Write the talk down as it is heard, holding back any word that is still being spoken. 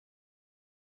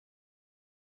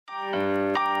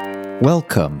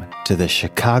Welcome to the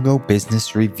Chicago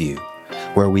Business Review,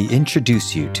 where we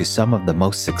introduce you to some of the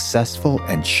most successful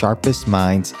and sharpest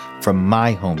minds from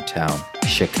my hometown,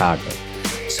 Chicago,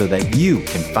 so that you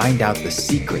can find out the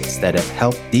secrets that have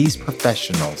helped these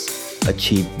professionals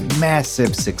achieve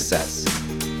massive success.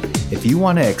 If you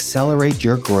want to accelerate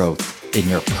your growth in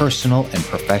your personal and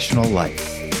professional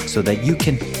life so that you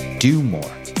can do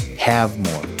more, have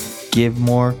more, give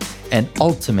more, and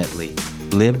ultimately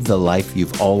live the life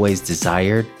you've always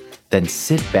desired, then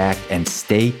sit back and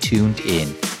stay tuned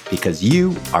in because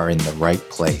you are in the right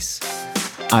place.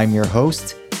 I'm your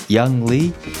host, Young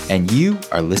Lee, and you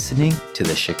are listening to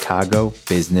the Chicago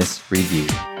Business Review.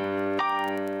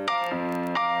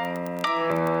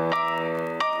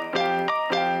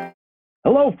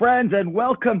 Hello, friends, and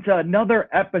welcome to another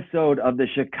episode of the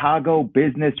Chicago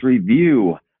Business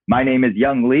Review. My name is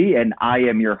Young Lee, and I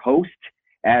am your host,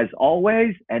 as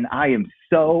always, and I am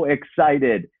so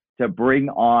excited to bring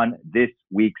on this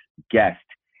week's guest.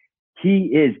 He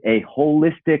is a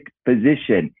holistic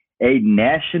physician, a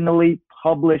nationally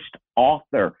published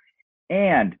author,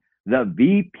 and the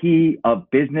VP of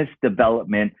Business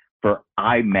Development for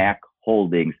IMAC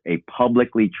Holdings, a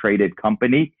publicly traded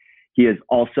company. He is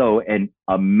also an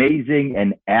amazing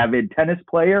and avid tennis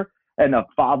player and a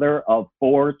father of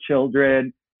 4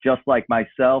 children, just like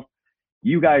myself.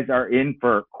 You guys are in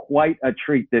for quite a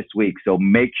treat this week, so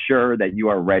make sure that you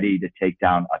are ready to take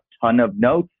down a ton of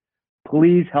notes.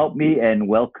 Please help me in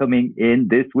welcoming in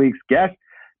this week's guest,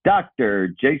 Dr.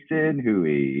 Jason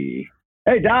Hui.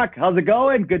 Hey, Doc, how's it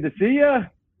going? Good to see you.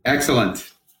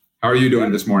 Excellent. How are you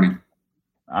doing this morning?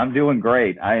 I'm doing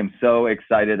great. I am so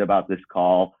excited about this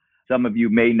call. Some of you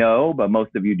may know, but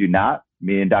most of you do not.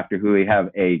 Me and Dr. Hui have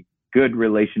a good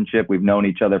relationship. We've known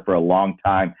each other for a long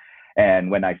time.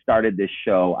 And when I started this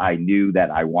show, I knew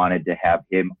that I wanted to have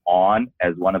him on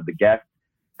as one of the guests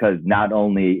because not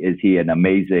only is he an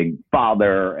amazing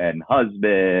father and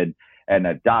husband and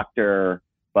a doctor,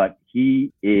 but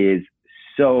he is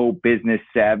so business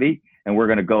savvy. And we're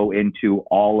going to go into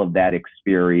all of that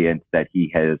experience that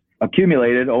he has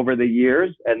accumulated over the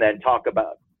years and then talk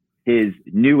about his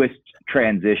newest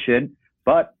transition.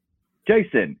 But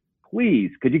Jason,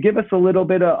 please, could you give us a little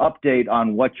bit of update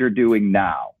on what you're doing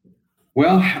now?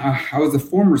 Well, I was a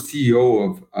former CEO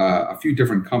of a few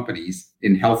different companies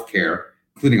in healthcare,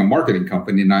 including a marketing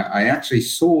company, and I actually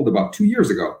sold about 2 years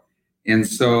ago. And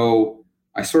so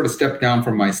I sort of stepped down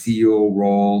from my CEO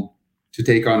role to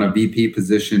take on a VP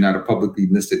position at a publicly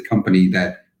listed company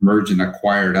that merged and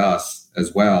acquired us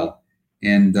as well.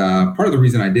 And part of the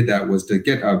reason I did that was to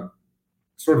get a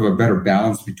sort of a better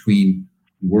balance between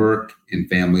work and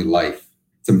family life.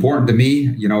 It's important to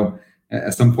me,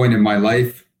 at some point in my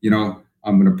life,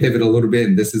 I'm going to pivot a little bit,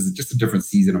 and this is just a different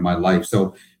season of my life.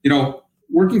 So,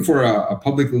 working for a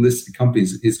publicly listed company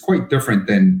is quite different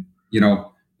than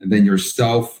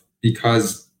yourself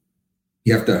because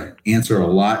you have to answer a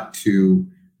lot to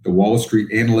the Wall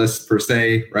Street analysts per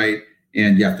se, right?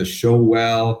 And you have to show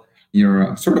well.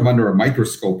 You're sort of under a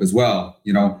microscope as well,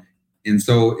 and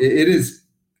so it is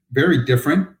very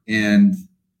different. And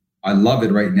I love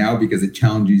it right now because it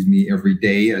challenges me every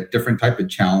day, a different type of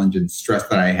challenge and stress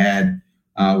that I had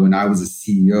when I was a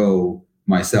CEO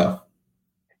myself.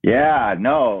 Yeah,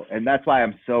 no. And that's why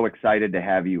I'm so excited to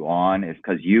have you on is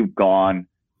because you've gone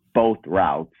both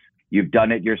routes. You've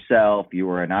done it yourself. You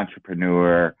were an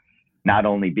entrepreneur, not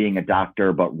only being a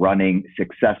doctor, but running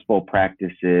successful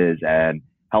practices and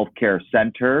healthcare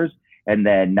centers. And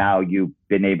then now you've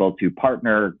been able to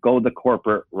partner, go the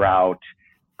corporate route,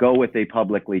 go with a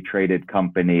publicly traded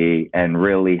company and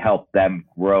really help them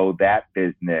grow that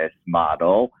business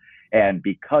model. And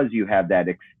because you have that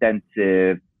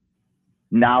extensive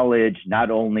knowledge,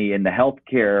 not only in the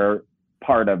healthcare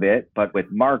part of it, but with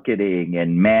marketing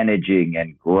and managing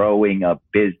and growing a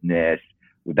business,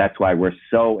 that's why we're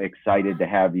so excited to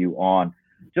have you on.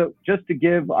 So just to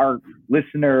give our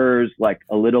listeners like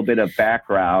a little bit of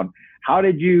background, how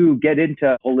did you get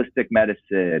into holistic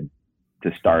medicine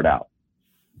to start out?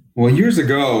 Well, years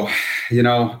ago,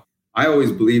 I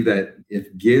always believed that if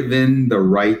given the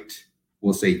right,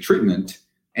 we'll say treatment,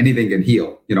 anything can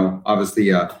heal.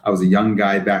 Obviously, I was a young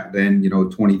guy back then,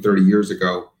 20, 30 years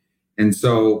ago. And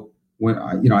so when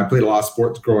I played a lot of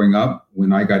sports growing up,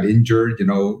 when I got injured,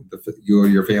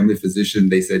 your family physician,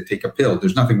 they said, take a pill.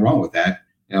 There's nothing wrong with that.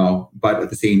 But at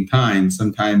the same time,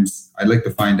 sometimes I'd like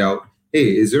to find out,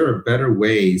 hey, is there a better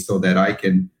way so that I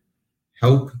can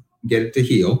help get it to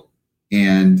heal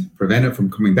and prevent it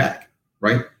from coming back,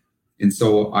 right? And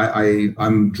so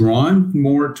I'm drawn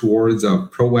more towards a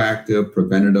proactive,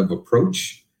 preventative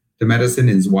approach to medicine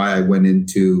is why I went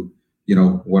into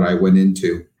what I went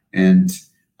into. And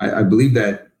I believe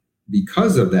that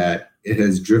because of that, it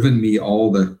has driven me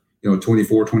all the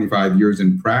 24, 25 years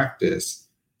in practice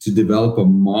to develop a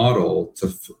model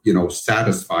to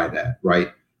satisfy that,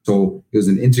 right? So it was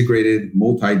an integrated,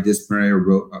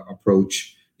 multidisciplinary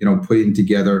approach, putting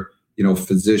together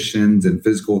physicians and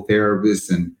physical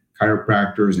therapists and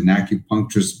chiropractors and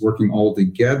acupuncturists working all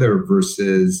together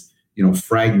versus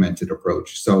fragmented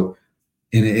approach. So,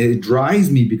 and it drives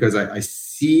me because I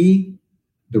see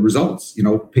the results.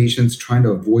 Patients trying to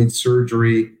avoid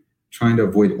surgery, trying to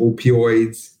avoid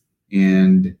opioids,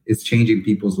 and it's changing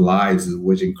people's lives,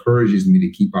 which encourages me to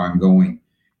keep on going.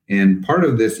 And part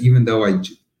of this, even though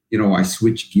I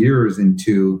switch gears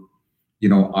into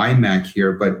IMAC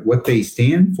here, but what they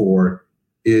stand for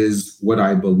is what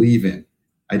I believe in.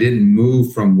 I didn't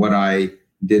move from what I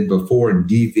did before and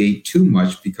deviate too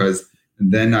much, because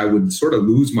then I would sort of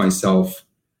lose myself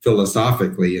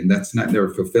philosophically, and that's not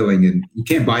very fulfilling. And you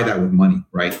can't buy that with money,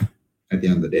 right? At the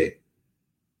end of the day.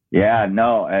 Yeah,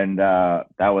 no, and that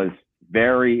was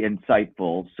very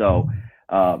insightful. So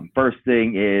first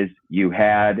thing is you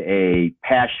had a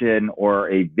passion or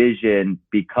a vision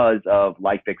because of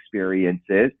life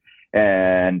experiences,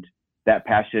 and that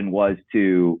passion was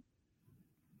to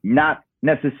not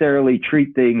necessarily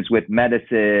treat things with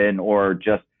medicine or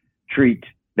just treat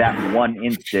that one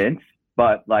instance,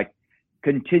 but like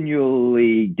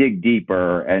continually dig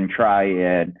deeper and try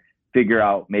and figure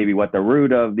out maybe what the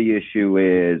root of the issue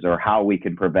is or how we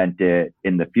can prevent it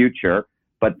in the future.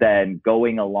 But then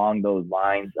going along those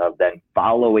lines of then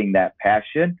following that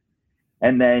passion.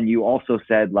 And then you also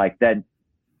said, like, then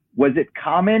was it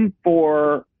common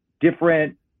for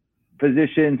different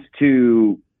physicians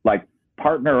to like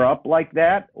partner up like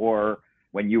that? Or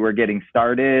when you were getting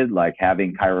started, like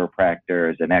having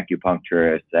chiropractors and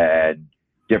acupuncturists and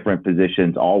different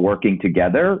physicians all working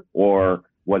together? Or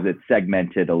was it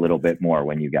segmented a little bit more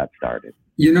when you got started?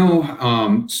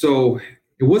 So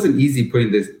it wasn't easy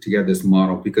putting this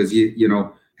model, because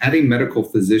adding medical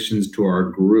physicians to our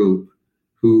group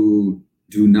who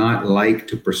do not like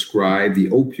to prescribe the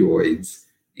opioids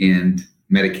and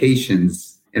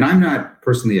medications. And I'm not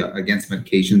personally against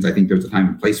medications. I think there's a time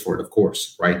and place for it, of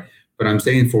course, right? But I'm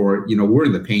saying we're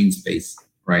in the pain space,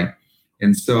 right?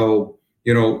 And so,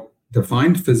 to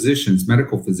find physicians,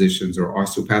 medical physicians or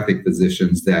osteopathic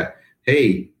physicians that,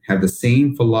 hey, have the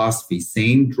same philosophy,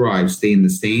 same drive, stay in the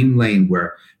same lane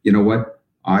where,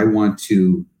 I want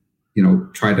to,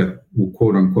 try to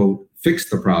quote unquote fix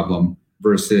the problem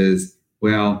versus,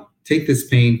 well, take this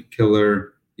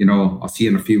painkiller, I'll see you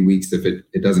in a few weeks if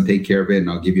it doesn't take care of it, and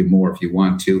I'll give you more if you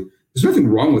want to. There's nothing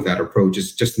wrong with that approach.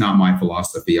 It's just not my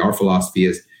philosophy. Our philosophy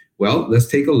is, well, let's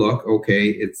take a look. Okay,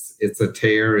 it's a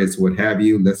tear, it's what have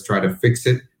you. Let's try to fix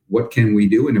it. What can we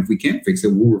do? And if we can't fix it,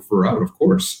 we'll refer out, of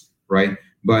course, right?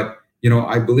 But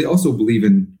I also believe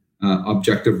in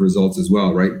objective results as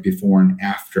well, right? Before and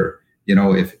after.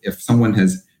 If someone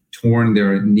has torn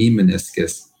their knee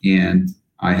meniscus and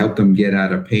I help them get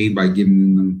out of pain by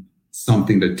giving them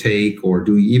something to take or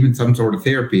doing even some sort of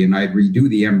therapy, and I redo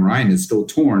the MRI and it's still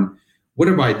torn, what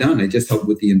have I done? I just helped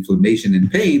with the inflammation and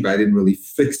pain, but I didn't really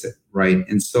fix it, right?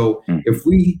 And so if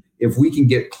we can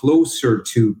get closer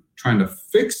to trying to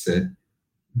fix it,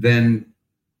 then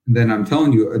I'm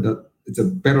telling you, it's a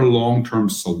better long-term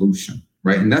solution,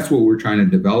 right? And that's what we're trying to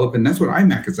develop, and that's what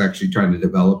IMAC is actually trying to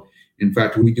develop. In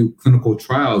fact, we do clinical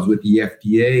trials with the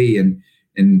FDA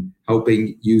and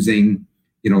helping using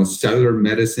cellular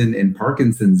medicine and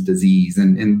Parkinson's disease,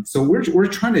 and so we're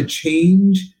trying to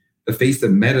change the face of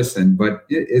medicine, but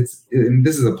and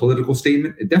this is a political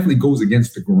statement. It definitely goes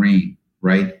against the grain,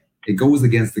 right? It goes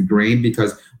against the grain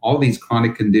because all these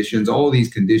chronic conditions,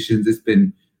 it's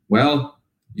been, well,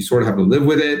 you sort of have to live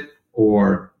with it,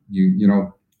 or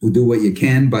we'll do what you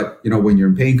can, but when you're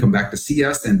in pain, come back to see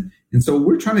us. And so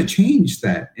we're trying to change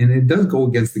that. And it does go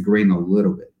against the grain a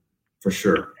little bit, for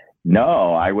sure.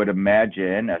 No, I would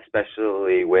imagine,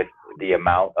 especially with the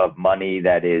amount of money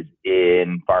that is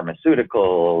in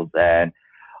pharmaceuticals and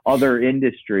other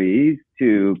industries,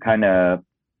 to kind of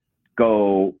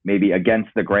go maybe against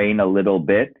the grain a little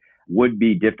bit would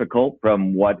be difficult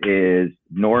from what is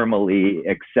normally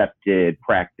accepted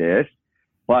practice.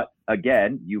 But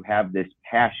again, you have this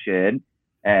passion,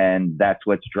 and that's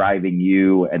what's driving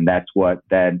you, and that's what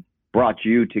then brought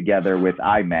you together with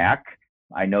IMAC.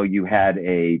 I know you had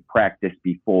a practice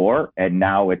before, and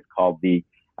now it's called the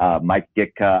Mike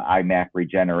Ditka IMAC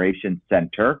Regeneration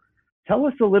Center. Tell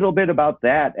us a little bit about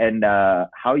that and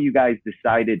how you guys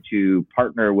decided to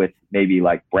partner with maybe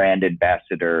like brand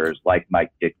ambassadors like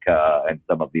Mike Ditka and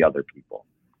some of the other people.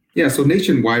 Yeah, so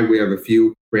nationwide, we have a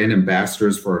few brand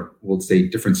ambassadors for, we'll say,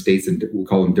 different states, and we'll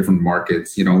call them different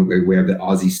markets. We have the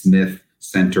Ozzie Smith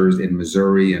centers in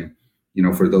Missouri. And,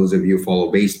 for those of you who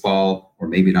follow baseball, or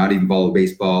maybe not even follow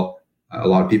baseball, a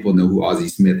lot of people know who Ozzie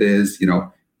Smith is.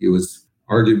 He was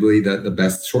arguably the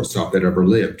best shortstop that ever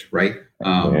lived, right?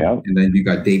 And then you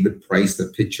got David Price, the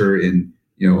pitcher in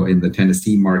the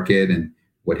Tennessee market and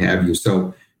what have you.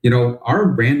 So, our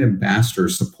brand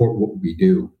ambassadors support what we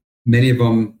do. Many of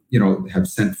them, have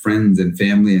sent friends and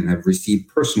family and have received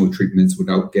personal treatments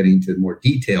without getting to more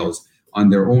details on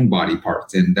their own body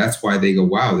parts. And that's why they go,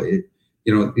 wow,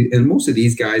 and most of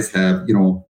these guys have,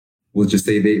 we'll just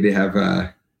say they have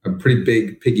a pretty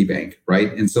big piggy bank,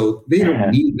 right? And so they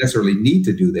don't necessarily need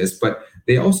to do this, but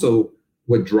they also,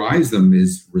 what drives them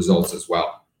is results as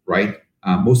well, right?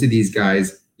 Most of these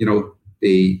guys,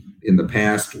 they, in the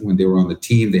past, when they were on the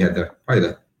team, they had probably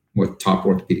the top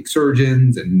orthopedic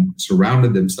surgeons and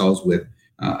surrounded themselves with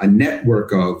a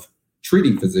network of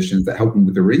treating physicians that help them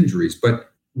with their injuries.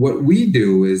 But what we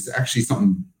do is actually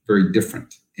something very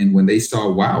different. And when they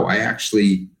saw, wow, I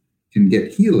actually can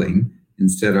get healing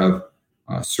instead of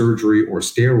surgery or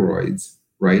steroids,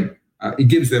 right? It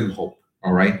gives them hope,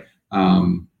 all right?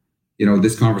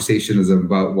 This conversation is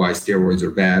about why steroids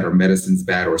are bad or medicine's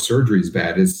bad or surgery's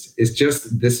bad. It's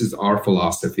just, this is our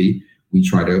philosophy. We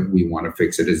want to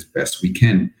fix it as best we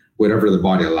can, whatever the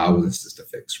body allows us to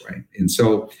fix, right? And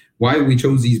so why we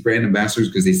chose these brand ambassadors,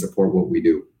 because they support what we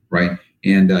do, right?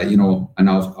 And, and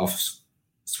I'll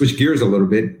switch gears a little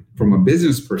bit from a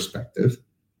business perspective.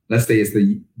 Let's say it's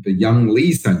the Young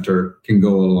Lee Center can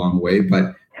go a long way,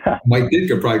 but Mike Ditka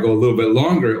could probably go a little bit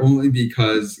longer, only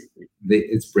because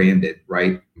it's branded,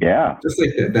 right? Yeah. Just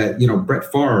like that, Brett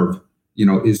Favre,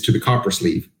 is to the copper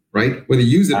sleeve, right? Whether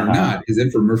you use it or not, his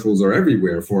infomercials are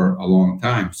everywhere for a long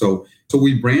time. So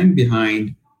we brand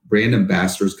behind brand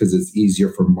ambassadors because it's easier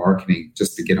for marketing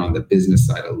just to get on the business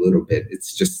side a little bit.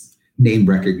 It's just name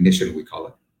recognition, we call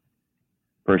it.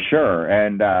 For sure.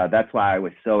 And that's why I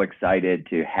was so excited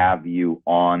to have you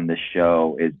on the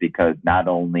show, is because not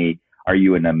only are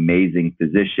you an amazing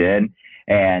physician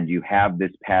and you have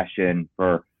this passion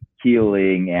for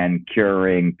healing and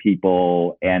curing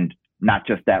people, and not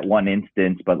just that one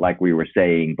instance, but like we were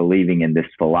saying, believing in this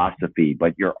philosophy,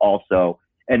 but you're also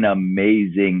an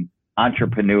amazing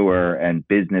entrepreneur and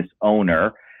business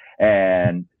owner.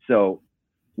 And so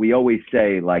we always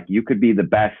say, like, you could be the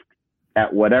best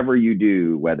at whatever you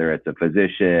do, whether it's a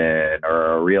physician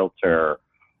or a realtor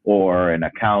or an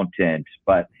accountant.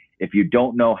 But if you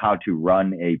don't know how to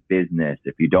run a business,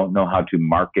 if you don't know how to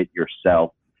market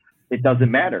yourself, it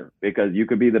doesn't matter, because you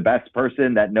could be the best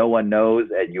person that no one knows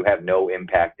and you have no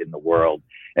impact in the world.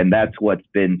 And that's what's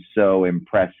been so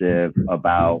impressive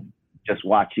about just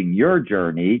watching your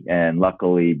journey. And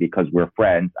luckily, because we're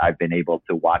friends, I've been able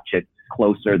to watch it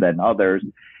closer than others,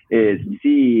 is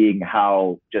seeing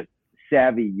how just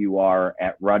savvy you are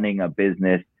at running a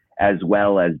business as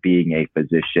well as being a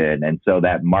physician. And so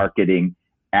that marketing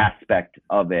aspect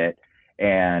of it,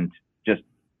 and just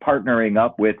partnering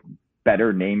up with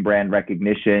better name brand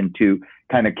recognition to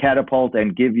kind of catapult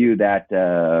and give you that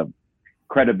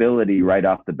credibility right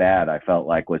off the bat, I felt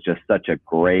like was just such a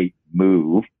great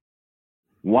move.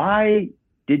 Why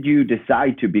did you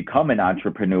decide to become an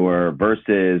entrepreneur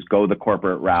versus go the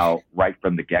corporate route right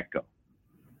from the get-go?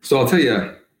 So I'll tell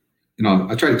you,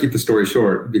 I'll try to keep the story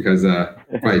short, because it'll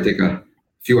probably take a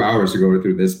few hours to go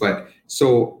through this. But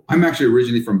so I'm actually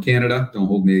originally from Canada. Don't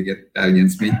hold me to get that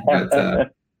against me. But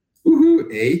woohoo,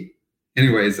 eh?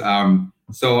 Anyways,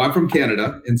 so I'm from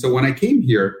Canada. And so when I came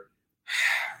here,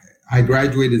 I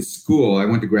graduated school. I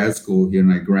went to grad school here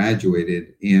and I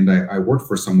graduated, and I worked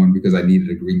for someone because I needed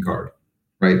a green card,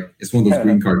 right? It's one of those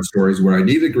green card stories where I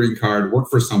needed a green card, worked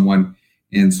for someone,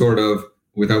 and sort of,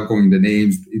 without going to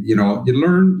names, you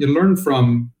learn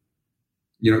from,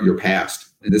 your past.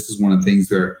 And this is one of the things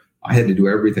where I had to do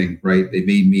everything, right? They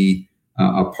made me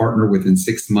a partner within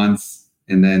 6 months.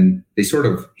 And then they sort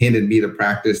of handed me the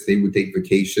practice. They would take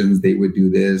vacations. They would do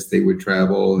this. They would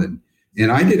travel.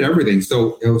 And I did everything.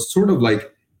 So it was sort of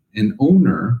like an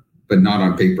owner, but not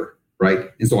on paper,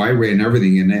 right? And so I ran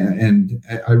everything. And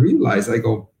I realized, I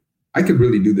could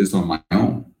really do this on my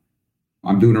own.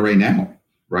 I'm doing it right now,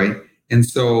 right? And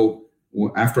so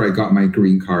after I got my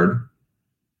green card,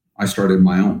 I started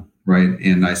my own, right?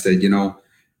 And I said,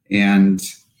 and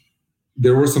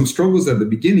there were some struggles at the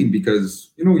beginning because,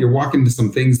 you're walking into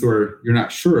some things where you're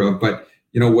not sure of. But,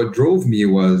 what drove me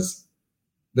was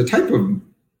the type of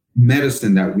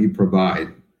medicine that we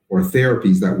provide, or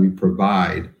therapies that we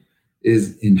provide,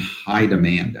 is in high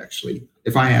demand, actually.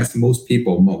 If I ask most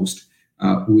people,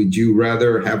 would you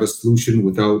rather have a solution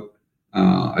without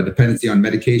a dependency on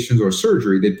medications or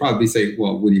surgery, they'd probably say,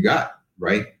 well, what do you got,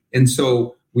 right? And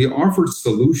so we offered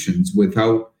solutions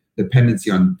without dependency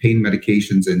on pain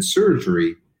medications and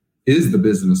surgery is the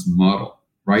business model,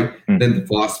 right? Mm-hmm. Then the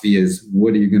philosophy is,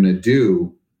 what are you going to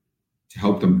do to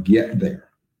help them get there,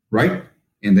 right?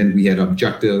 And then we had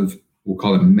objective, we'll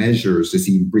call it measures to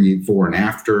see before and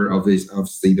after of this.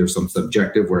 Obviously, there's some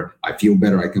subjective where I feel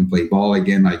better, I can play ball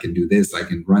again, I can do this, I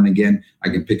can run again, I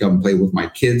can pick up and play with my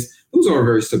kids. Those are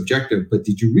very subjective, but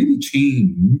did you really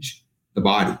change the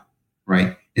body,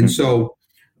 right? And so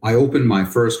I opened my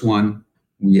first one.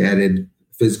 We added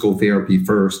physical therapy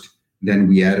first, then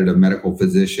we added a medical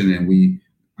physician, and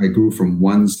I grew from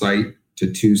 1 site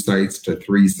to 2 sites to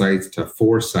 3 sites to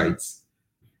 4 sites.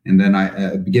 And then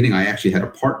at the beginning, I actually had a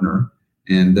partner.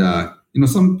 And,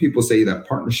 some people say that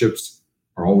partnerships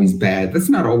are always bad. That's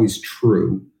not always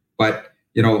true. But,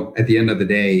 at the end of the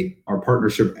day, our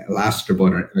partnership lasted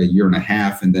about a year and a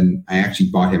half. And then I actually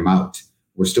bought him out.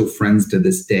 We're still friends to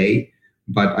this day.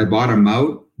 But I bought him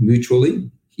out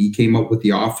mutually. He came up with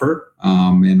the offer.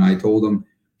 And I told him,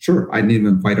 sure, I didn't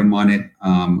even fight him on it.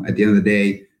 At the end of the day,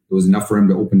 it was enough for him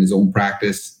to open his own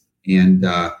practice. And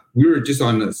we were just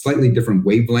on slightly different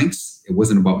wavelengths. It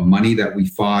wasn't about money that we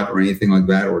fought or anything like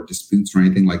that, or disputes or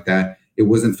anything like that. It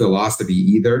wasn't philosophy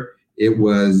either. It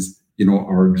was,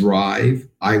 our drive.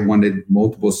 I wanted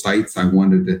multiple sites. I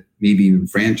wanted to maybe even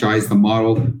franchise the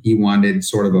model. He wanted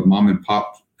sort of a mom and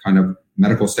pop kind of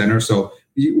medical center. So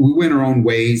we went our own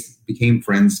ways, became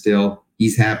friends still.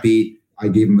 He's happy. I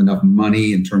gave him enough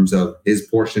money in terms of his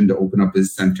portion to open up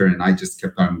his center. And I just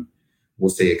kept on, we'll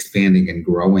say, expanding and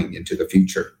growing into the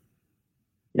future.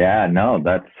 Yeah, no,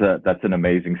 that's an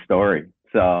amazing story.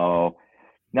 So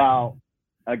now,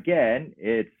 again,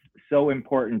 it's so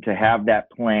important to have that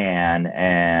plan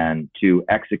and to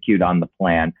execute on the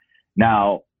plan.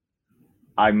 Now,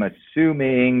 I'm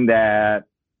assuming that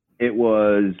it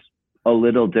was a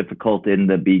little difficult in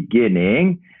the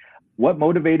beginning. What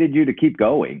motivated you to keep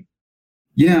going?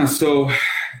 Yeah, so,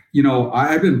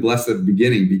 I've been blessed at the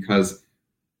beginning because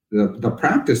the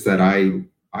practice that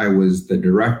I was the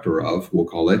director of, we'll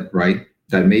call it, right,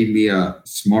 that made me a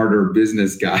smarter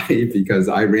business guy because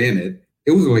I ran it.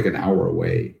 It was like an hour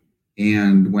away.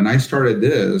 And when I started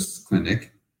this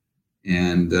clinic,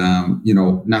 and,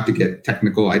 not to get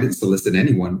technical, I didn't solicit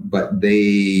anyone, but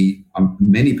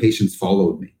many patients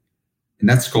followed me. And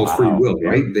that's called free will,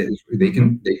 right? They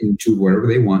can choose whatever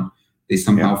they want. They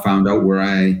somehow found out where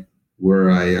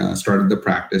I started the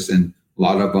practice, and a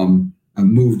lot of them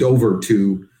moved over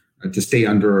to stay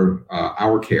under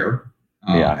our care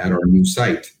at our new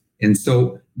site. And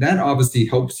so that obviously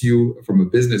helps you from a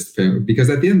business standpoint, because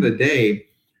at the end of the day,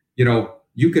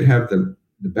 you could have the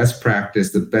best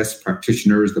practice, the best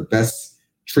practitioners, the best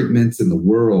treatments in the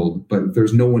world, but if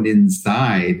there's no one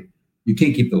inside, you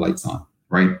can't keep the lights on,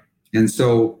 right? And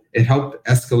so it helped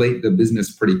escalate the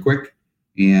business pretty quick.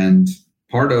 And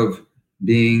part of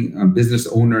being a business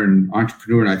owner and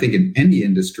entrepreneur, and I think in any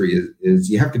industry, is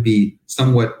you have to be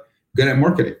somewhat good at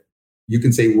marketing. You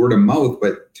can say word of mouth,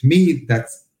 but to me,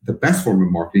 that's the best form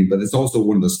of marketing, but it's also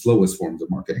one of the slowest forms of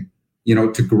marketing.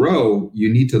 To grow,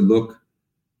 you need to look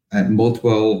at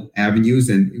multiple avenues.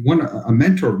 And a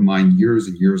mentor of mine years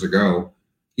and years ago,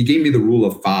 he gave me the rule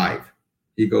of 5.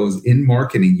 He goes, in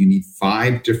marketing, you need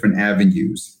 5 different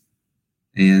avenues.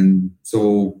 And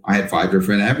so I had 5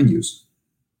 different avenues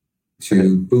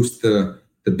to boost the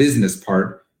business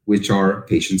part, which are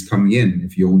patients coming in.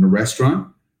 If you own a restaurant,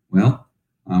 well,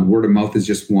 word of mouth is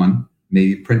just 1.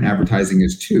 Maybe print advertising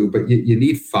is 2, but you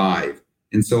need 5.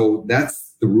 And so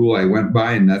that's the rule I went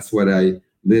by, and that's what I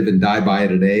live and die by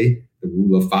today, the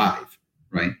rule of 5,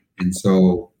 right? And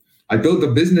so I built a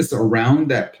business around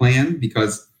that plan,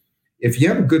 because if you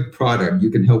have a good product, you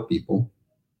can help people,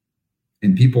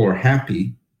 and people are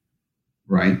happy,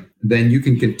 right? Then you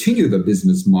can continue the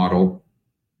business model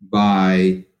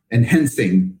by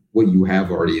enhancing what you have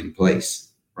already in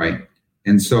place, right?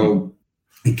 And so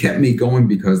it kept me going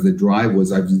because the drive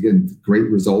was, I was getting great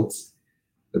results.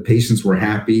 The patients were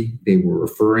happy. They were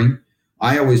referring.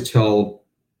 I always tell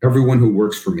everyone who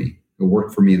works for me, who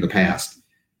worked for me in the past,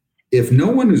 if no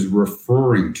one is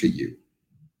referring to you,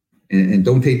 and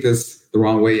don't take this the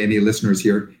wrong way, any listeners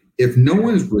here, if no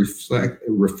one is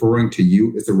referring to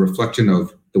you, it's a reflection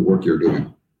of the work you're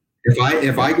doing. If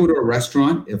I go to a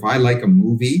restaurant, if I like a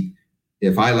movie,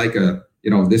 if I like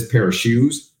this pair of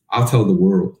shoes, I'll tell the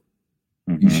world,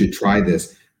 you should try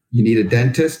this. You need a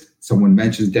dentist. Someone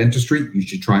mentions dentistry. You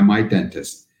should try my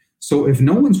dentist. So if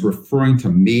no one's referring to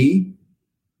me,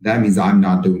 that means I'm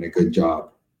not doing a good job.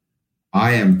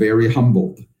 I am very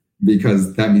humbled,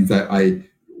 because that means that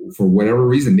for whatever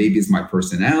reason, maybe it's my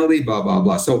personality, blah, blah,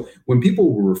 blah. So when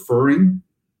people were referring,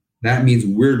 that means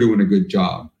we're doing a good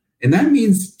job. And that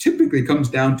means typically comes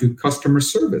down to customer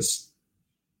service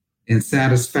and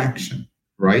satisfaction,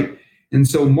 right? And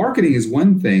so marketing is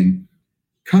one thing.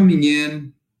 Coming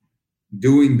in,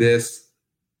 doing this,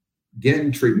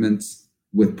 getting treatments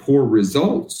with poor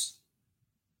results,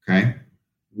 okay?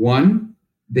 One,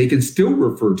 they can still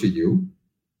refer to you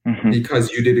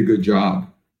because you did a good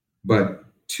job. But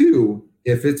two,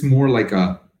 if it's more like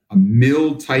a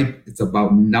mill type, it's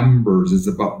about numbers, it's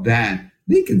about that,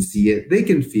 they can see it, they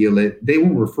can feel it. They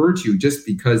won't refer to you just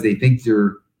because they think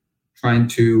you're trying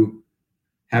to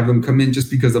have them come in just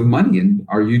because of money. And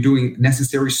are you doing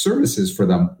necessary services for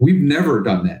them? We've never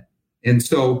done that. And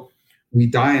so we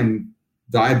die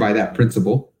by that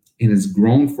principle, and it's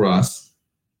grown for us.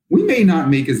 We may not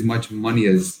make as much money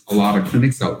as a lot of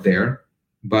clinics out there,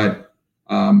 but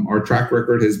our track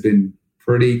record has been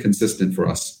pretty consistent for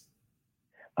us.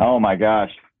 Oh my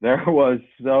gosh, there was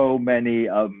so many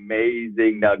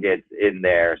amazing nuggets in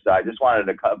there. So I just wanted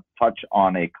to touch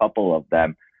on a couple of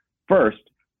them. First,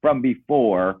 from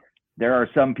before, there are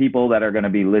some people that are going to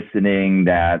be listening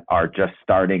that are just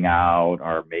starting out,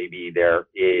 or maybe they're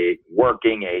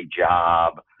working a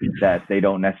job that they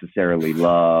don't necessarily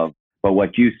love. But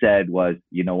what you said was,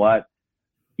 you know what?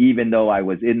 Even though I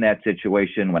was in that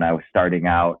situation when I was starting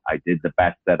out, I did the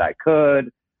best that I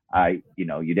could.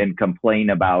 You didn't complain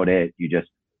about it. You just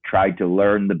tried to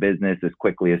learn the business as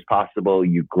quickly as possible.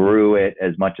 You grew it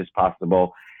as much as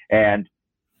possible. And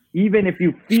even if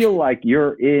you feel like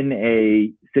you're in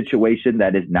a situation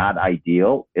that is not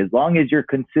ideal, as long as you're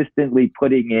consistently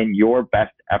putting in your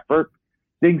best effort,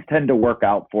 things tend to work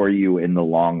out for you in the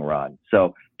long run.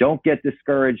 So don't get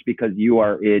discouraged because you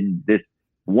are in this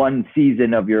one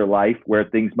season of your life where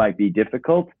things might be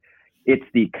difficult. It's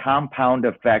the compound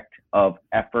effect of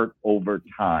effort over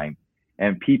time.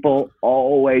 And people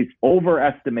always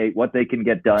overestimate what they can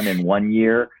get done in 1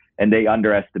 year, and they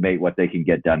underestimate what they can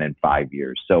get done in 5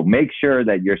 years. So make sure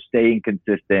that you're staying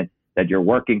consistent, that you're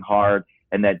working hard,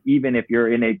 and that even if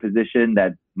you're in a position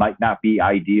that might not be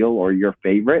ideal or your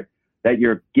favorite, that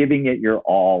you're giving it your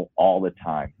all the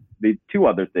time. The two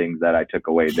other things that I took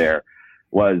away there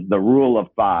was the rule of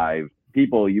 5.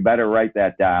 People, you better write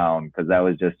that down because that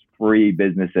was just free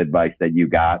business advice that you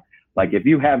got. Like if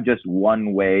you have just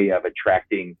one way of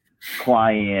attracting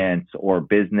clients or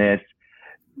business,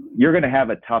 you're going to have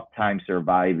a tough time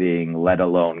surviving, let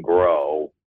alone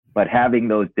grow. But having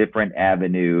those different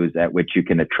avenues at which you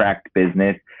can attract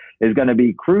business is going to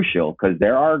be crucial, because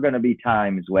there are going to be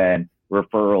times when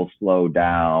referrals slow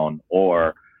down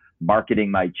or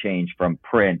marketing might change from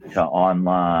print to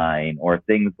online or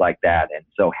things like that. And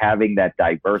so having that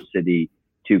diversity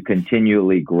to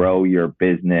continually grow your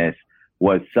business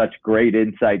was such great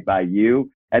insight by you.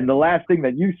 And the last thing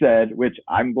that you said, which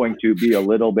I'm going to be a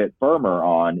little bit firmer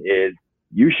on, is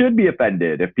you should be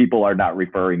offended if people are not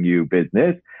referring you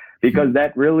business, because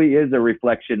that really is a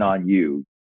reflection on you.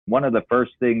 One of the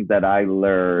first things that I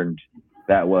learned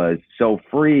that was so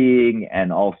freeing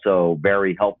and also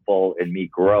very helpful in me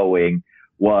growing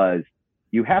was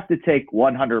you have to take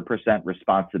 100%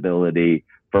 responsibility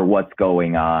for what's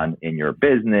going on in your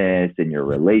business, in your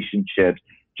relationships,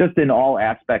 just in all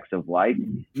aspects of life.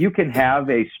 You can have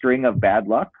a string of bad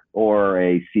luck or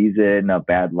a season of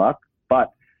bad luck,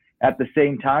 but at the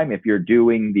same time, if you're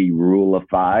doing the rule of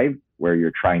 5, where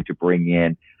you're trying to bring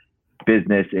in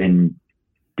business in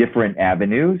different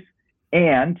avenues,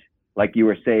 and like you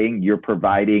were saying, you're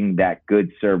providing that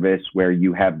good service where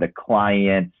you have the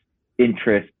client's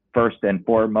interest first and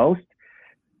foremost,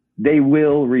 they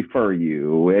will refer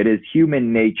you. It is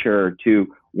human nature to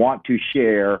want to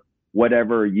share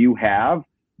whatever you have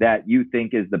that you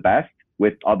think is the best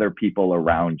with other people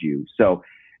around you. So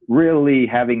really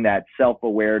having that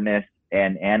self-awareness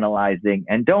and analyzing,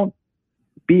 and don't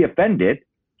be offended,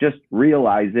 just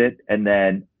realize it and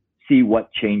then see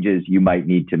what changes you might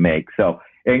need to make. So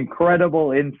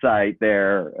incredible insight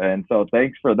there. And so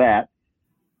thanks for that.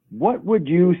 What would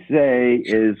you say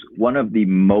is one of the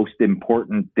most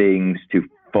important things to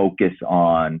focus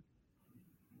on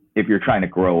if you're trying to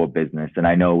grow a business? And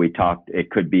I know we talked,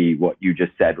 it could be what you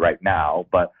just said right now,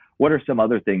 but what are some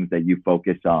other things that you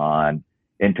focus on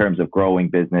in terms of growing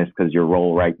business? Because your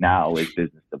role right now is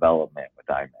business development with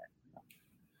IMED.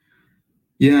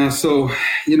 Yeah. So,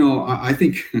 I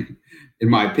think in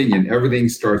my opinion, everything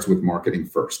starts with marketing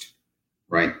first,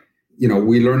 right?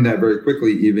 We learned that very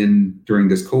quickly, even during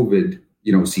this COVID,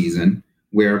 season,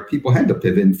 where people had to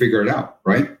pivot and figure it out,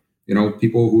 right?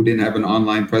 People who didn't have an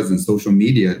online presence, social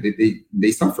media,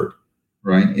 they suffered,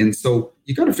 right? And so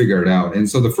you got to figure it out. And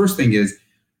so the first thing is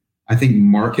I think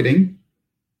marketing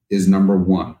is number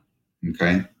one.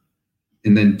 Okay.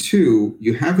 And then two,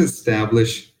 you have to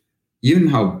establish even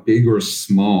how big or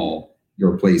small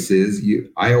your place is.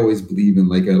 I always believe in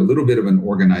like a little bit of an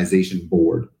organization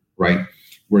board, right?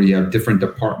 Where you have different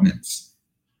departments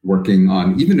working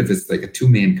on, even if it's like a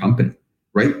 2-man company,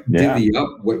 right? Yeah. Divvy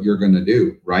up what you're going to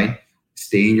do, right?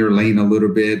 Stay in your lane a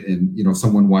little bit, and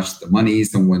someone watch the money,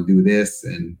 someone do this,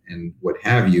 and what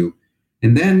have you.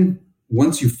 And then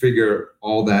once you figure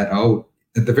all that out,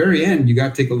 at the very end, you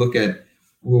got to take a look at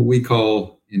what we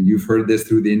call, and you've heard this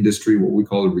through the industry, what we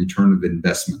call a return of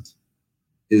investment.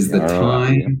 Is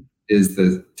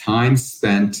the time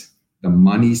spent, the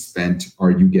money spent,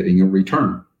 are you getting a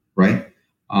return, right?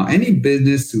 Any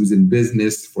business who's in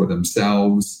business for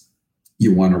themselves,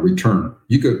 you want a return.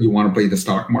 You want to play the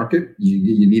stock market,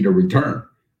 you need a return.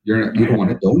 You don't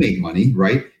want to donate money,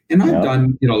 right? And I've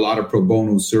done a lot of pro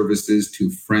bono services to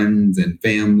friends and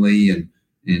family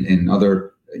and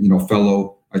other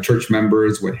fellow church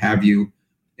members, what have you.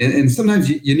 And sometimes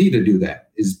you need to do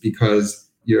that, is because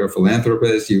you're a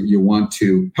philanthropist, you want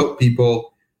to help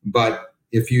people. But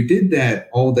if you did that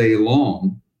all day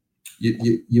long,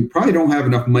 you probably don't have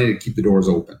enough money to keep the doors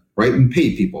open, right? And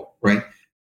pay people, right?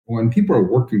 When people are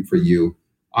working for you,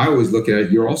 I always look at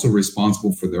it, you're also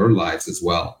responsible for their lives as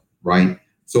well, right?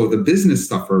 So if the business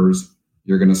suffers,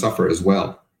 you're going to suffer as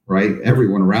well, right?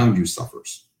 Everyone around you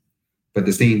suffers. But at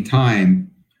the same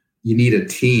time, you need a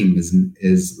team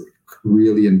is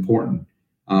really important.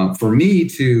 For me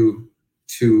to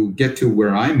get to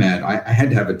where I'm at, I had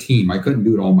to have a team. I couldn't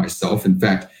do it all myself. In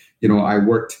fact, I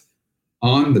worked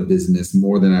on the business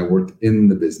more than I worked in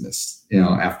the business,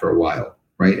 after a while,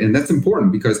 right? And that's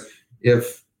important, because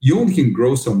if you only can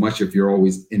grow so much if you're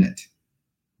always in it.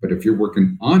 But if you're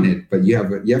working on it, but you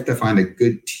have to find a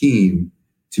good team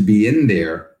to be in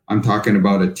there. I'm talking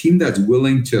about a team that's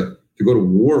willing to go to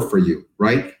war for you,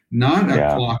 right? Not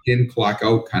a clock in, clock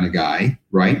out kind of guy,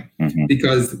 right? Mm-hmm.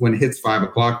 Because when it hits 5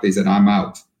 o'clock, they said, I'm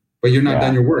out. But you're not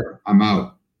done your work. I'm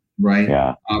out, right?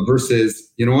 Yeah.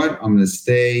 Versus, you know what? I'm going to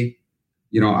stay.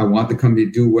 I want the company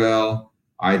to do well.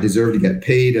 I deserve to get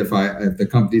paid if the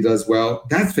company does well.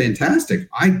 That's fantastic.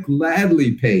 I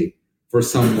gladly pay for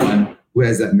someone who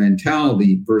has that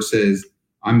mentality versus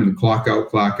I'm going to clock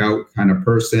out kind of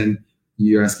person.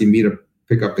 You're asking me to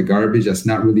pick up the garbage. That's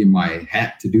not really my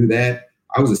hat to do that.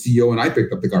 I was a CEO and I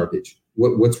picked up the garbage.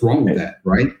 What's wrong with that,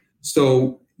 right?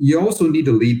 So you also need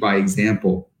to lead by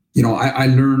example. I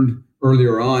learned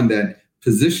earlier on that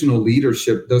positional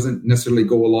leadership doesn't necessarily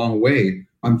go a long way.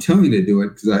 I'm telling you to do it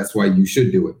because that's why you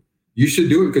should do it. You should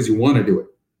do it because you want to do it,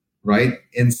 right?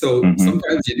 And so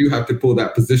sometimes you do have to pull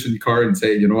that position card and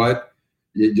say, you know what,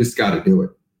 you just got to do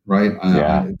it, right?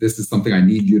 This is something I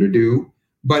need you to do.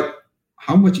 But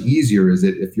how much easier is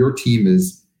it if your team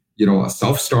is, a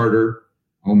self-starter?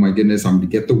 Oh my goodness, I'm going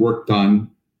to get the work done.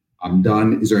 I'm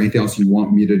done. Is there anything else you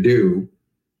want me to do?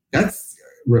 That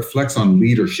reflects on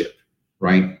leadership,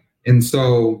 right? And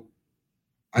so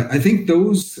I think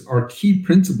those are key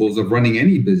principles of running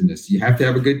any business. You have to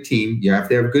have a good team. You have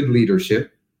to have good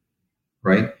leadership,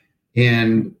 right?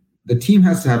 And the team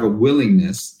has to have a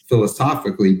willingness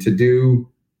philosophically to do,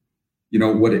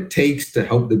 what it takes to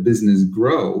help the business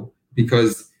grow.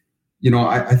 Because,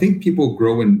 I think people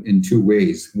grow in two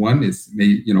ways. One is,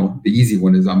 the easy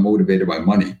one is I'm motivated by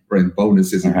money, right? And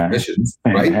bonuses and commissions,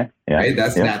 right? Right?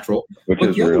 That's natural.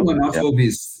 But the other one also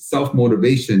is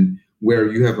self-motivation,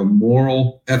 where you have a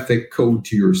moral ethic code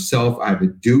to yourself. I have a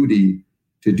duty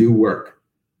to do work,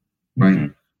 right?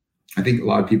 Mm-hmm. I think a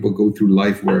lot of people go through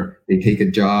life where they take a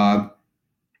job,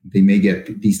 they may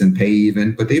get decent pay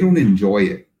even, but they don't enjoy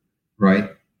it,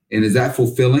 right? And is that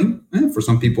fulfilling? For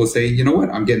some people say, you know what,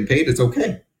 I'm getting paid, it's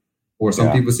okay. Or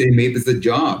some people say, maybe it's a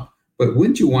job. But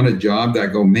wouldn't you want a job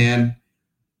that go, man,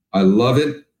 I love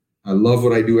it. I love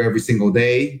what I do every single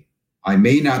day. I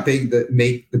may not make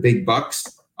the big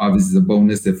bucks. Obviously, it's a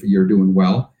bonus if you're doing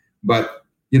well. But,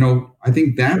 I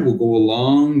think that will go a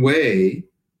long way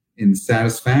in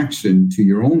satisfaction to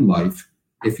your own life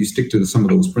if you stick to some of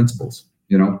those principles,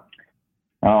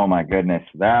 Oh, my goodness.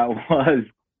 That was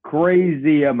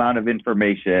crazy amount of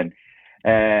information.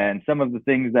 And some of the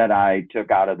things that I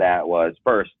took out of that was,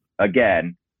 first,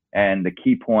 again, and the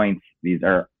key points,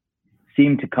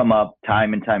 seem to come up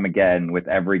time and time again with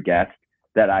every guest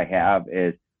that I have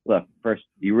is, look, first,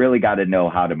 you really got to know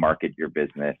how to market your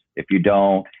business. If you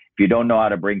don't know how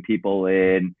to bring people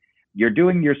in, you're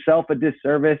doing yourself a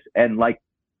disservice. And like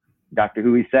Dr.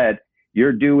 Hui said,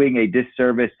 you're doing a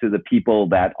disservice to the people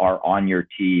that are on your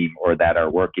team or that are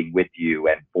working with you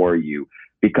and for you,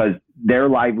 because their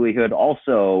livelihood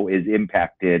also is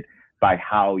impacted by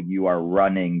how you are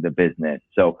running the business.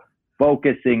 So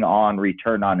focusing on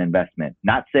return on investment,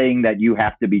 not saying that you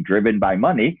have to be driven by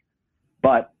money,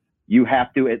 but you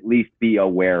have to at least be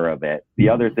aware of it. The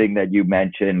other thing that you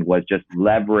mentioned was just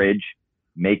leverage,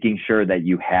 making sure that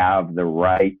you have the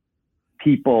right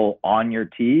people on your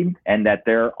team and that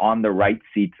they're on the right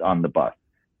seats on the bus.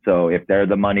 So if they're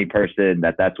the money person,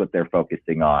 that's what they're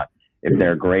focusing on. If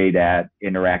they're great at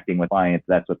interacting with clients,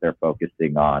 that's what they're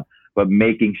focusing on. But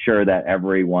making sure that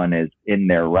everyone is in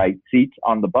their right seats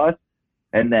on the bus.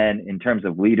 And then in terms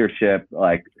of leadership,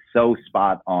 like so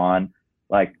spot on.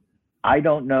 Like, I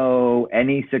don't know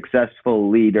any successful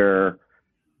leader,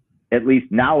 at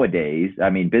least nowadays. I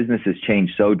mean, business has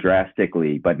changed so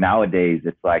drastically, but nowadays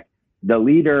it's like the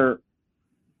leader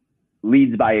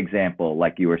leads by example,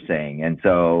 like you were saying. And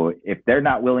so if they're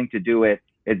not willing to do it,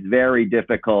 it's very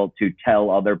difficult to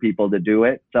tell other people to do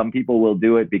it. Some people will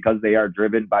do it because they are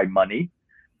driven by money,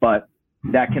 but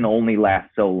that can only last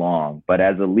so long. But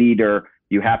as a leader,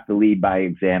 you have to lead by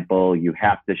example. You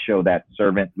have to show that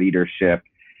servant leadership.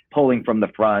 Pulling from the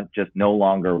front just no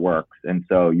longer works. And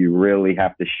so you really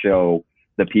have to show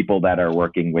the people that are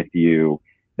working with you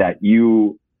that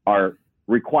you are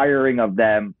requiring of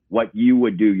them what you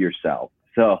would do yourself.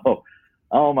 So,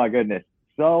 oh my goodness,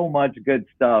 so much good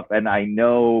stuff. And I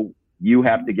know you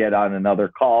have to get on another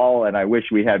call, and I wish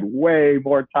we had way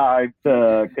more time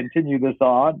to continue this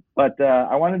on. But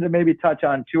I wanted to maybe touch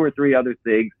on 2 or 3 other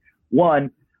things.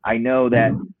 One, I know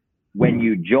that when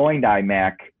you joined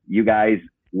IMAC, you guys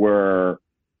were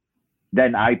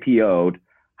then IPO'd.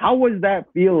 How was that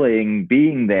feeling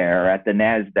being there at the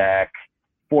NASDAQ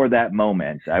for that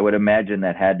moment? I would imagine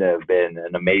that had to have been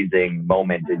an amazing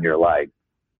moment in your life.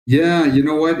 Yeah, you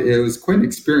know what? It was quite an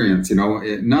experience.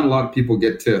 Not a lot of people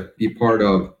get to be part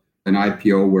of an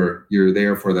IPO where you're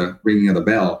there for the ringing of the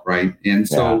bell, right? And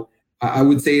so I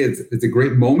would say it's a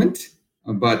great moment,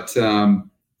 but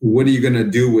what are you going to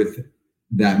do with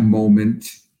that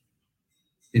moment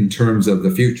in terms of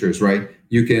the futures, right?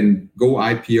 You can go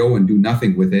IPO and do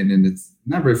nothing with it, and it's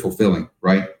not very fulfilling,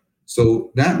 right?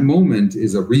 So that moment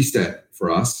is a reset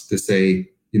for us to say,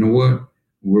 you know what,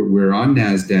 we're on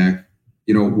NASDAQ.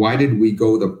 Why did we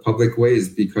go the public way? Is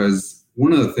because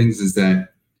one of the things is that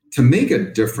to make a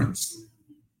difference,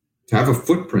 to have a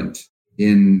footprint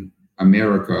in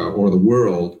America or the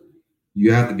world,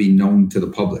 you have to be known to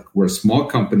the public. We're a small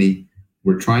company.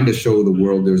 We're trying to show the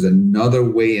world there's another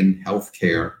way in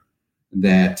healthcare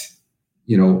that,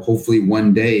 hopefully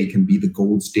one day can be the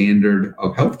gold standard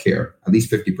of healthcare, at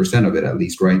least 50% of it, at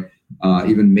least, right?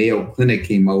 Even Mayo Clinic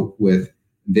came out with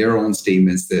their own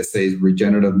statements that say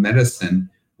regenerative medicine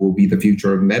will be the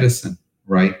future of medicine,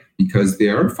 right? Because they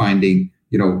are finding,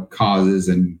 causes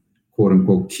and quote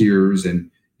unquote cures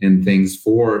and things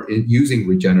for using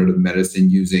regenerative medicine,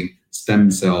 using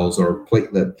stem cells or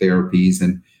platelet therapies.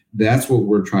 And that's what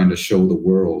we're trying to show the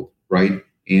world, right?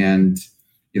 And,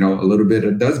 a little bit,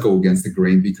 it does go against the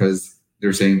grain because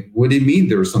they're saying, what do you mean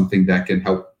there's something that can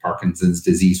help Parkinson's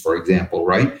disease, for example,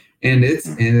 right? And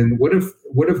what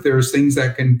if there's things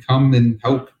that can come and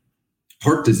help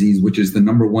heart disease, which is the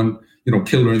number one,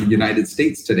 killer in the United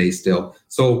States today still.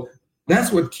 So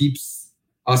that's what keeps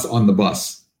us on the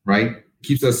bus, right?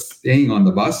 Keeps us staying on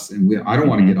the bus. And I don't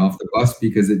want to get off the bus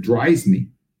because it drives me,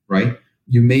 right?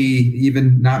 You may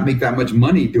even not make that much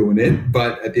money doing it,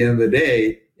 but at the end of the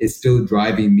day, it's still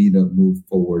driving me to move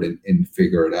forward and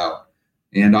figure it out.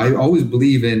 And I always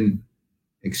believe in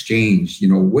exchange.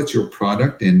 What's your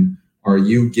product, and are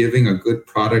you giving a good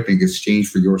product in exchange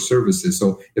for your services?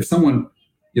 So if someone,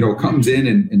 comes in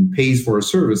and pays for a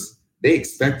service, they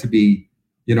expect to be,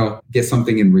 get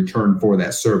something in return for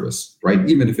that service, right?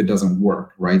 Even if it doesn't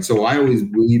work, right? So I always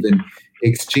believe in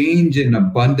exchange in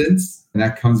abundance, and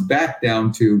that comes back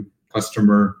down to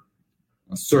customer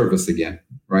service again,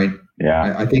 right?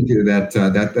 Yeah, I think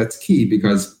that's key,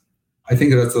 because I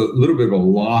think that's a little bit of a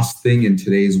lost thing in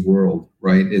today's world,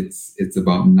 right? It's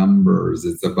about numbers,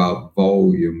 it's about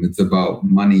volume, it's about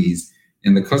monies,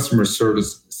 and the customer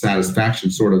service satisfaction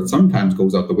sort of sometimes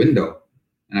goes out the window.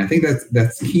 And I think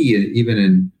that's key,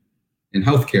 even in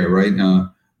healthcare, right?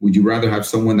 Would you rather have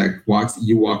someone that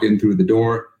you walk in through the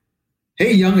door,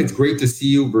 hey, Young, it's great to see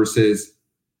you, versus,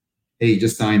 hey,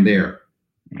 just sign there?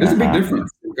 There's a big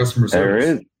difference in customer service.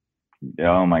 There is.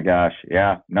 Oh my gosh.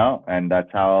 Yeah, no. And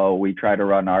that's how we try to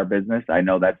run our business. I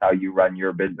know that's how you run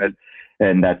your business.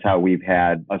 And that's how we've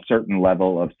had a certain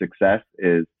level of success,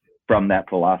 is from that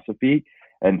philosophy.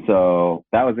 And so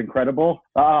that was incredible.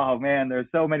 Oh man, there's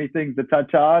so many things to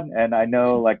touch on. And I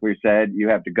know, like we said, you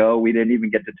have to go. We didn't even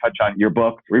get to touch on your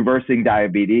book, Reversing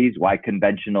Diabetes, Why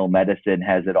Conventional Medicine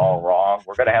Has It All Wrong.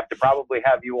 We're going to have to probably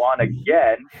have you on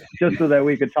again just so that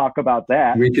we could talk about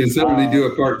that. We can certainly do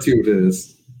a part 2 to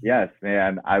this. Yes,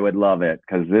 man, I would love it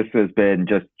because this has been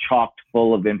just chocked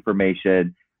full of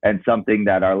information and something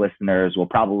that our listeners will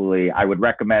probably, I would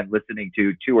recommend listening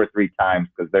to 2 or 3 times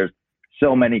because there's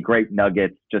so many great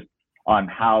nuggets just on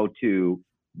how to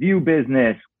view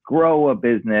business, grow a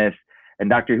business. And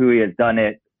Dr. Hui has done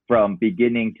it from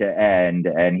beginning to end,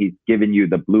 and he's given you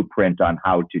the blueprint on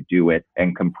how to do it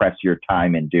and compress your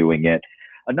time in doing it.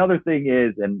 Another thing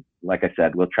is, and like I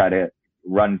said, we'll try to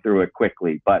run through it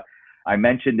quickly, but I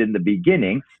mentioned in the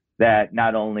beginning that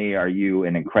not only are you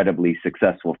an incredibly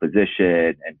successful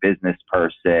physician and business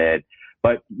person,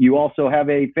 but you also have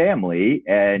a family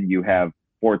and you have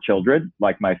 4 children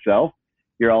like myself.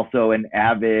 You're also an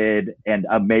avid and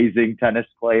amazing tennis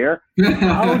player.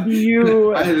 How do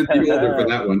you... I had to be older for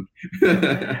that one.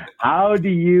 How do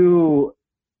you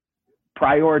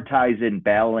prioritize and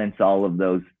balance all of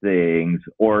those things?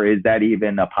 Or is that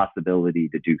even a possibility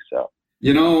to do so?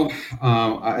 You know,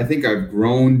 I think I've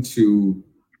grown to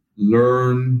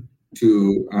learn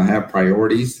to have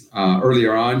priorities.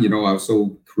 Earlier on, I was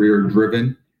so career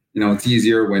driven. It's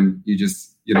easier when you just,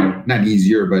 not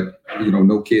easier, but,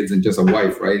 no kids and just a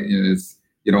wife, right? It's,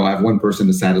 I have one person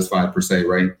to satisfy per se,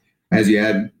 right? As you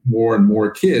add more and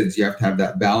more kids, you have to have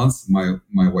that balance. My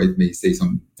wife may say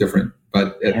something different,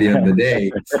 but at the end of the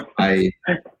day,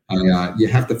 you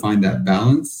have to find that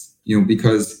balance,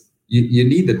 because you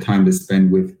need the time to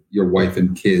spend with your wife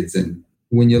and kids. And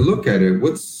when you look at it,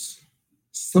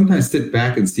 sometimes sit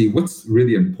back and see what's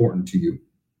really important to you,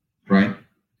 right?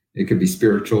 It could be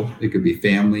spiritual. It could be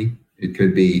family. It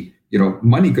could be,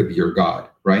 money could be your God,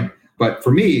 right? But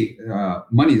for me,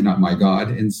 money is not my God.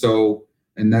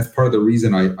 And that's part of the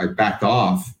reason I backed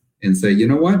off and say, you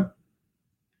know what?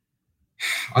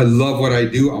 I love what I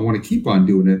do. I want to keep on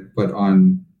doing it, but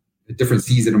on a different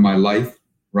season of my life,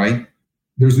 right?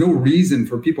 There's no reason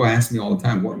for people ask me all the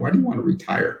time, why do you want to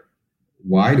retire?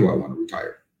 Why do I want to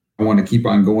retire? I want to keep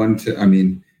on going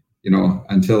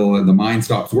until the mind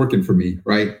stops working for me,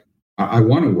 right? I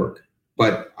want to work,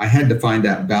 but I had to find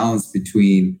that balance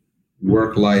between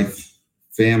work life,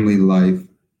 family life,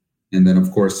 and then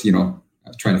of course,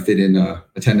 trying to fit in a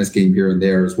tennis game here and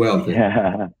there as well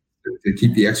to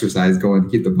keep the exercise going, to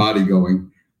keep the body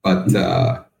going. But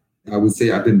I would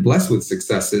say I've been blessed with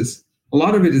successes. A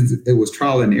lot of it was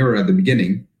trial and error at the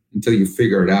beginning until you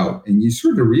figure it out. And you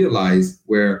sort of realize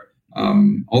where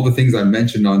all the things I've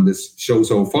mentioned on this show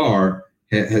so far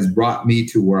has brought me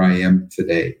to where I am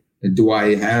today. And do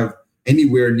I have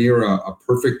anywhere near a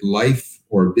perfect life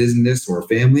or business or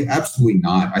family? Absolutely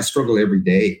not. I struggle every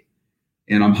day.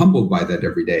 And I'm humbled by that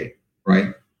every day,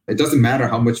 right? It doesn't matter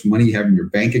how much money you have in your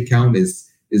bank account. Is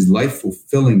life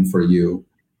fulfilling for you?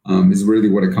 Is really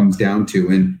what it comes down to.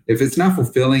 And if it's not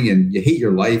fulfilling and you hate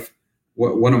your life,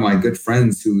 one of my good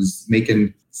friends who's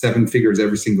making 7 figures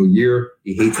every single year,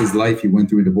 he hates his life. He went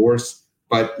through a divorce,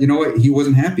 but you know what? He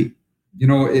wasn't happy.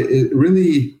 It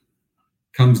really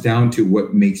comes down to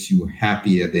what makes you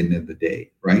happy at the end of the day,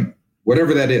 right?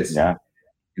 Whatever that is. Yeah.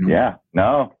 Yeah.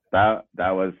 No, that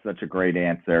was such a great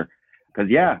answer. Because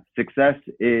success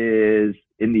is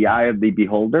in the eye of the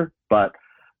beholder, but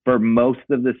for most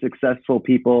of the successful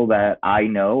people that I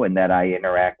know and that I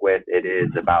interact with, it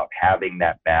is about having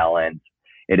that balance.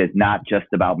 It is not just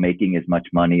about making as much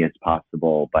money as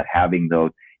possible, but having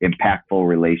those impactful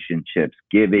relationships,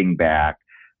 giving back,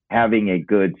 having a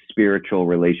good spiritual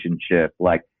relationship,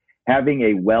 like having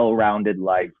a well-rounded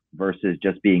life versus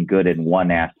just being good in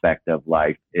one aspect of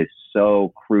life is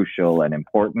so crucial and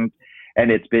important. And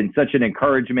it's been such an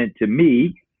encouragement to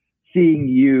me seeing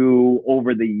you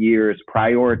over the years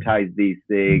prioritize these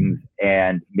things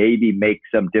and maybe make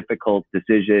some difficult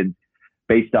decisions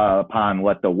based upon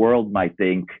what the world might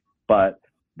think, but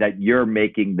that you're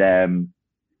making them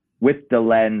with the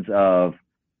lens of,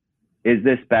 is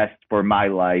this best for my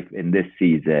life in this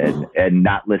season, and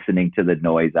not listening to the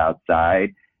noise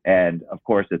outside. And of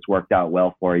course, it's worked out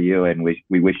well for you, and we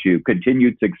wish you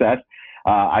continued success.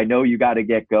 I know you got to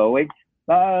get going.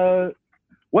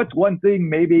 What's one thing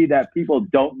maybe that people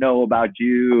don't know about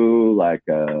you, like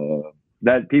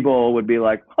that people would be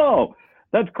like, oh,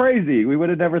 that's crazy, we would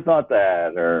have never thought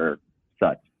that, or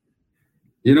such?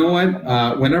 You know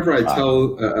what? Whenever I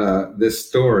tell this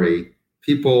story,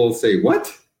 people say,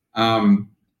 what?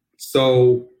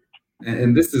 So,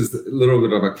 and this is a little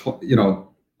bit of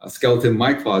a skeleton in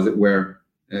my closet where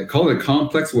call it a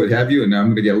complex, what have you, and I'm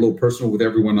going to get a little personal with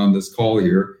everyone on this call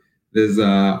here, is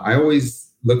I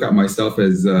always look at myself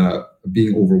as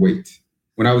being overweight.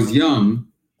 When I was young,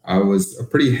 I was a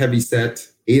pretty heavy set,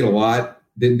 ate a lot,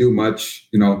 didn't do much,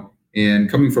 and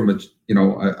coming from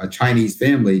a Chinese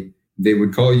family, they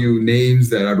would call you names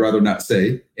that I'd rather not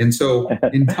say. And so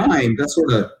in time, that's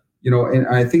sort of, and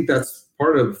I think that's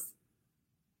part of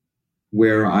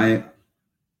where I,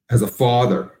 as a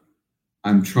father,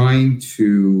 I'm trying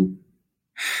to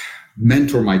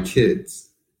mentor my kids.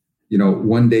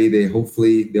 One day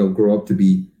they'll grow up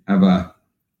to have a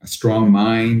strong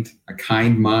mind, a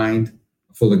kind mind,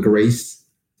 full of grace.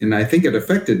 And I think it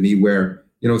affected me where,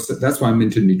 so that's why I'm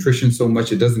into nutrition so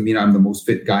much. It doesn't mean I'm the most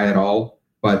fit guy at all,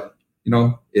 but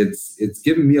it's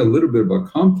given me a little bit of a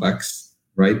complex,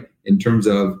 right? In terms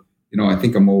of, I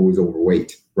think I'm always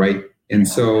overweight, right? And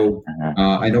so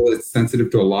I know it's sensitive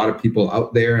to a lot of people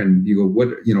out there, and you go, what,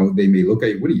 they may look at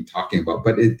you, what are you talking about?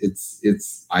 But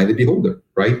it's eye of the beholder,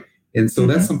 right? And so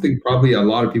that's something probably a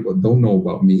lot of people don't know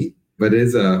about me, but it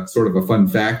is a sort of a fun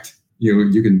fact.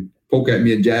 You can poke at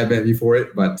me and jab at me for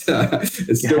it, but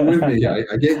it's still with me. I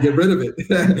can't get rid of it.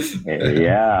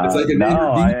 Yeah. It's like an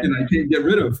inner demon I can't get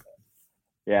rid of.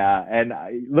 Yeah. And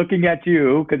looking at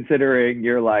you, considering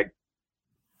you're like,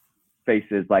 face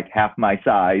is like half my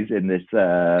size in this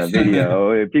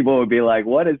video, people would be like,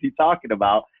 what is he talking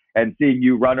about? And seeing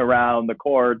you run around the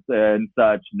courts and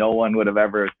such, no one would have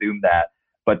ever assumed that.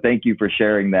 But thank you for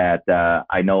sharing that.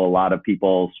 I know a lot of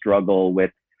people struggle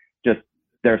with just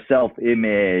their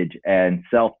self-image and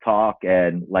self-talk,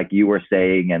 and like you were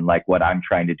saying, and like what I'm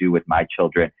trying to do with my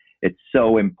children, it's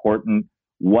so important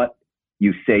what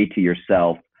you say to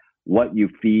yourself, what you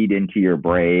feed into your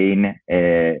brain,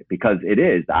 because it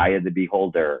is eye of the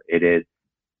beholder. It is,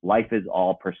 life is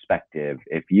all perspective.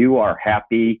 If you are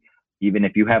happy, even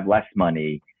if you have less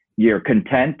money, you're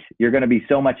content, you're going to be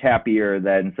so much happier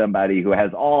than somebody who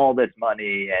has all this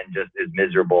money and just is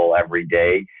miserable every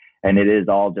day. And it is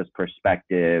all just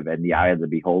perspective and the eye of the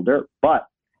beholder. But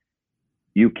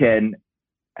you can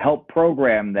help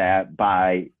program that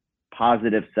by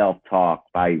positive self-talk,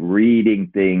 by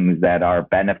reading things that are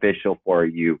beneficial for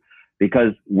you,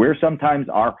 because we're sometimes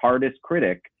our hardest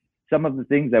critic. Some of the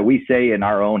things that we say in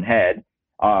our own head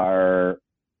are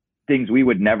things we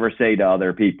would never say to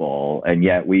other people, and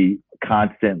yet we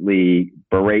constantly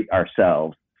berate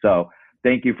ourselves. So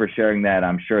thank you for sharing that.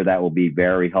 I'm sure that will be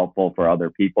very helpful for other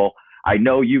people. I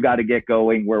know you got to get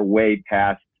going. We're way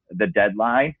past the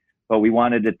deadline, but we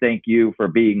wanted to thank you for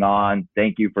being on.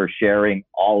 Thank you for sharing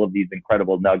all of these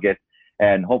incredible nuggets.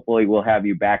 And hopefully we'll have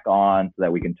you back on so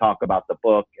that we can talk about the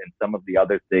book and some of the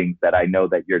other things that I know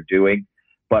that you're doing.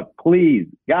 But please,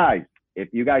 guys, if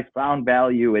you guys found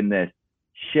value in this,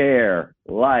 share,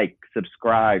 like,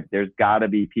 subscribe. There's got to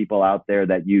be people out there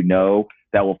that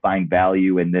that will find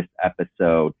value in this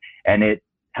episode. And it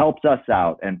helps us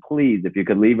out. And please, if you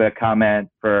could leave a comment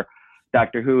for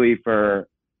Dr. Hui for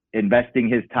investing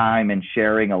his time and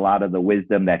sharing a lot of the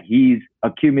wisdom that he's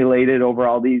accumulated over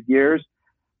all these years,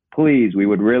 please, we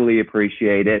would really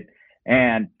appreciate it.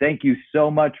 And thank you so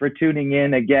much for tuning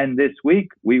in again this week.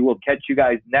 We will catch you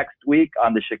guys next week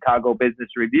on the Chicago Business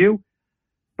Review.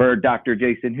 For Dr.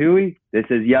 Jason Hui, this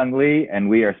is Young Lee, and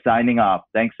we are signing off.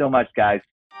 Thanks so much, guys.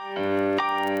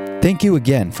 Thank you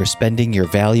again for spending your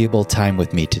valuable time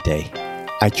with me today.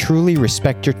 I truly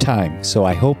respect your time, so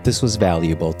I hope this was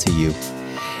valuable to you.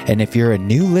 And if you're a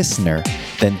new listener,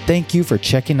 then thank you for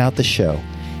checking out the show.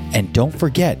 And don't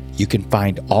forget, you can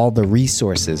find all the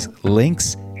resources,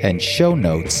 links, and show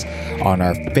notes on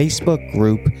our Facebook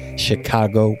group,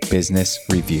 Chicago Business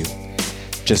Review.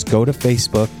 Just go to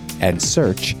Facebook and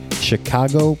search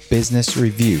Chicago Business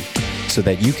Review so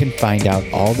that you can find out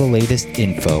all the latest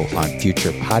info on future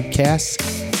podcasts,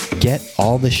 get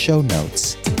all the show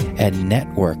notes, and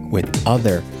network with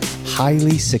other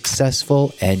highly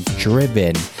successful and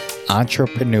driven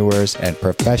entrepreneurs and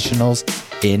professionals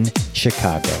in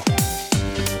Chicago.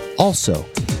 Also,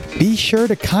 be sure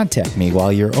to contact me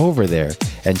while you're over there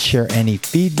and share any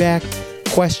feedback,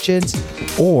 questions,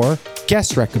 or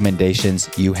guest recommendations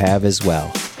you have as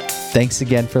well. Thanks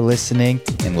again for listening,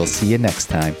 and we'll see you next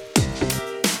time.